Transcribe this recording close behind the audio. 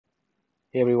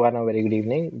Hey everyone, a very good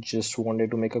evening. Just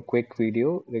wanted to make a quick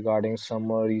video regarding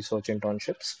summer research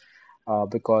internships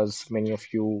because many of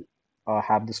you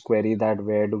have this query that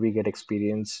where do we get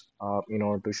experience in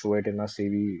order to show it in our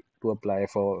CV to apply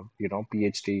for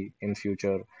PhD in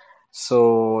future.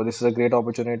 So this is a great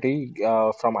opportunity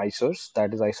from IISERs,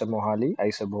 that is IISER Mohali,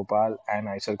 IISER Bhopal, and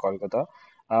IISER Kolkata.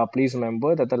 Please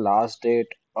remember that the last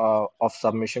date of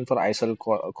submission for IISER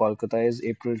Kolkata is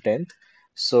April 10th,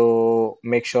 so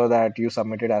make sure that you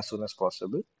submit it as soon as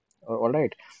possible. All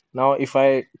right. Now, if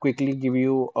I quickly give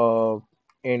you a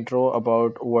intro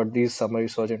about what these summer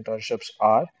research internships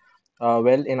are,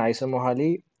 well, in IISER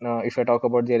Mohali, if I talk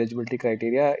about the eligibility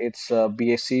criteria, it's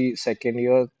BSc second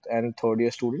year and third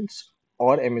year students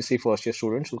or MSc first year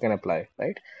students who can apply,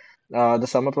 right? The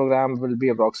summer program will be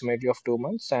approximately of 2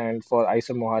 months, and for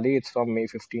IISER Mohali, it's from May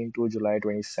 15 to July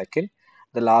 22nd.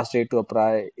 The last date to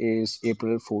apply is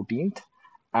April 14th.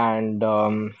 And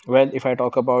well, if I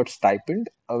talk about stipend,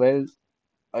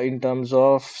 in terms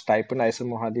of stipend, IISER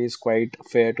Mohali is quite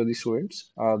fair to the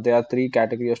students. There are three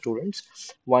category of students.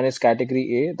 One is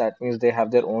category A, that means they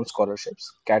have their own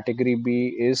scholarships. Category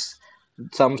B is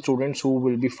some students who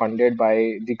will be funded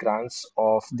by the grants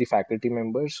of the faculty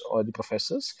members or the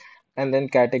professors. And then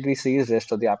category C is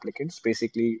rest of the applicants,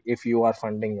 basically if you are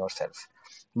funding yourself.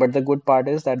 But the good part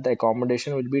is that the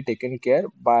accommodation will be taken care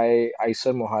by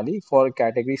IISER Mohali for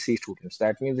category C students.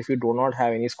 That means if you do not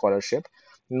have any scholarship,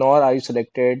 nor are you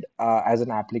selected as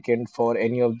an applicant for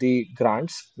any of the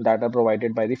grants that are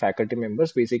provided by the faculty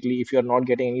members, basically if you are not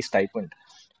getting any stipend,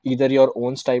 either your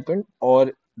own stipend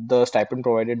or the stipend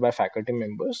provided by faculty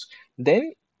members,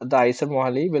 then the IISER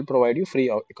Mohali will provide you free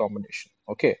accommodation.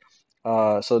 Okay.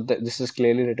 So this is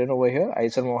clearly written over here.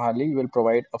 IISER Mohali will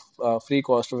provide a free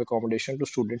cost of accommodation to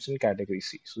students in category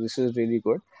C. So this is really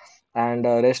good. And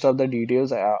rest of the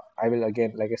details, I will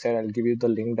again, like I said, I'll give you the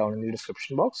link down in the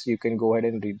description box. You can go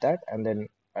ahead and read that and then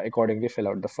accordingly fill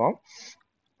out the form.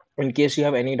 In case you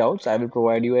have any doubts, I will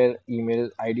provide you an email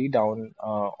ID down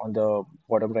on the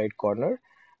bottom right corner,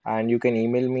 and you can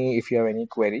email me if you have any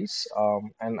queries,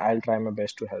 and I'll try my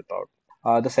best to help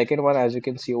out. The second one, as you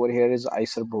can see over here, is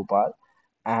IISER Bhopal,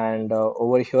 and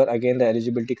over here again the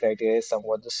eligibility criteria is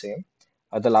somewhat the same.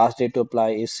 The last date to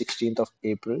apply is 16th of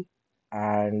April,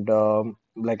 and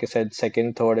like I said,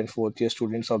 second, third, and fourth year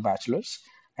students or bachelors,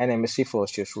 and MSc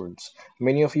first year students.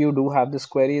 Many of you do have this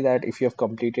query that if you have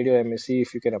completed your MSc,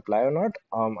 if you can apply or not.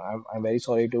 I'm very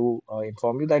sorry to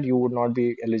inform you that you would not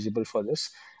be eligible for this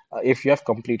if you have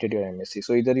completed your MSc.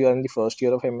 So either you are in the first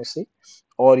year of MSc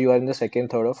or you are in the second,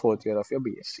 third, or fourth year of your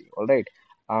BSc. All right.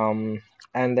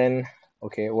 And then,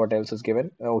 okay, what else is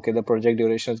given? Okay, the project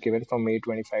duration is given from May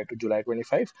 25 to July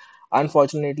 25.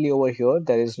 Unfortunately, over here,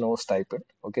 there is no stipend.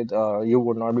 Okay, you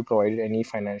would not be provided any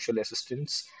financial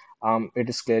assistance. It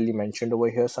is clearly mentioned over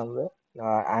here somewhere.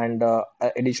 And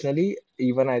additionally,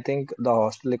 even I think the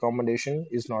hostel accommodation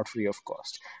is not free of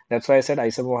cost. That's why I said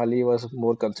IISER Mohali was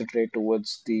more considerate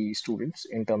towards the students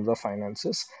in terms of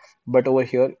finances. But over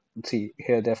here, see,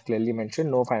 here they have clearly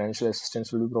mentioned no financial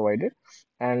assistance will be provided.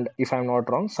 And if I'm not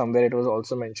wrong, somewhere it was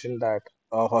also mentioned that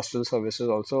hostel services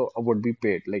also would be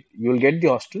paid. Like you'll get the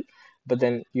hostel, but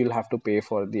then you'll have to pay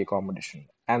for the accommodation.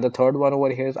 And the third one over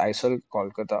here is IISER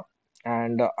Kolkata.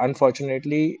 And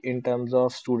unfortunately, in terms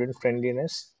of student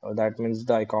friendliness, that means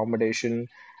the accommodation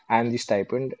and the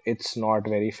stipend, it's not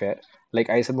very fair. Like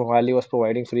IISER Mohali was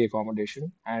providing free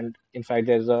accommodation, and in fact,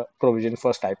 there's a provision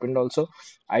for stipend also.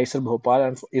 IISER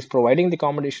Bhopal is providing the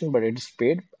accommodation, but it is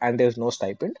paid and there's no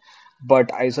stipend. But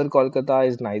IISER Kolkata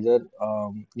is neither,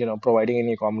 providing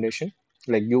any accommodation.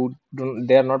 Like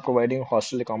they are not providing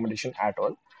hostel accommodation at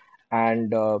all,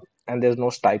 and there's no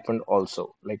stipend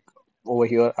also. Like over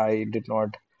here, I did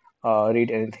not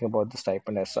read anything about the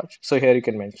stipend as such. So here you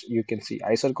can see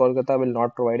IISER Kolkata will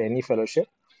not provide any fellowship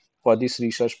for this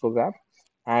research program,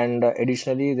 and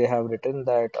additionally, they have written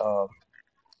that.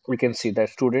 We can see that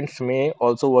students may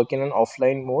also work in an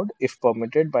offline mode if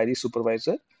permitted by the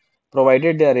supervisor,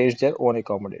 provided they arrange their own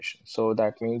accommodation. So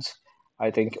that means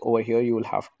I think over here you will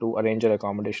have to arrange your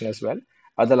accommodation as well.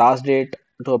 The last date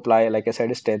to apply, like I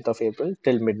said, is 10th of April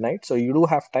till midnight. So you do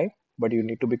have time, but you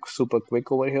need to be super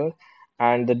quick over here.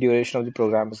 And the duration of the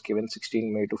program is given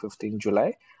 16 May to 15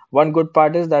 July. One good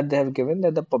part is that they have given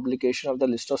that the publication of the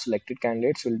list of selected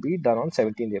candidates will be done on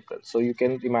 17th April. So you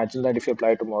can imagine that if you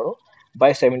apply tomorrow,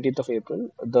 by 17th of April,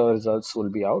 the results will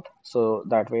be out. So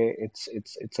that way, it's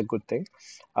a good thing.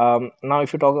 Now,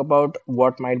 if you talk about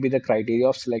what might be the criteria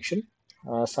of selection,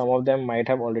 some of them might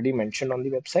have already mentioned on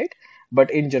the website,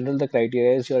 but in general, the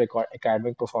criteria is your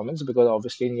academic performance because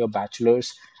obviously in your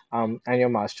bachelor's, and your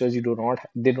masters, you do not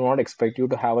they do not expect you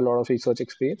to have a lot of research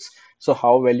experience. So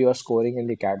how well you are scoring in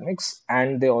the academics,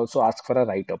 and they also ask for a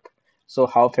write up. So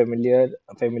how familiar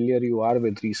you are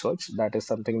with research, that is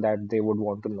something that they would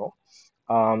want to know.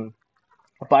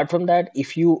 Apart from that,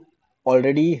 if you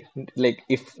already, like,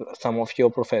 if some of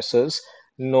your professors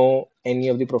know any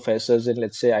of the professors in,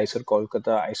 let's say, IISER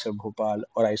Kolkata, IISER Bhopal,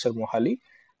 or IISER Mohali,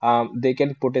 they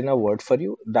can put in a word for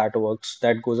you. That works,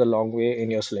 that goes a long way in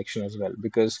your selection as well,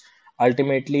 because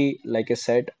ultimately, like I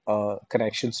said,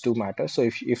 connections do matter. So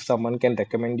if someone can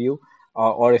recommend you,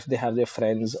 or if they have their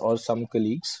friends or some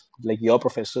colleagues, like your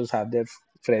professors have their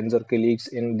friends or colleagues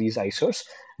in these IISERs,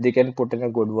 they can put in a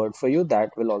good word for you. That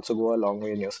will also go a long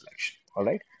way in your selection. All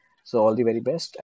right. So all the very best.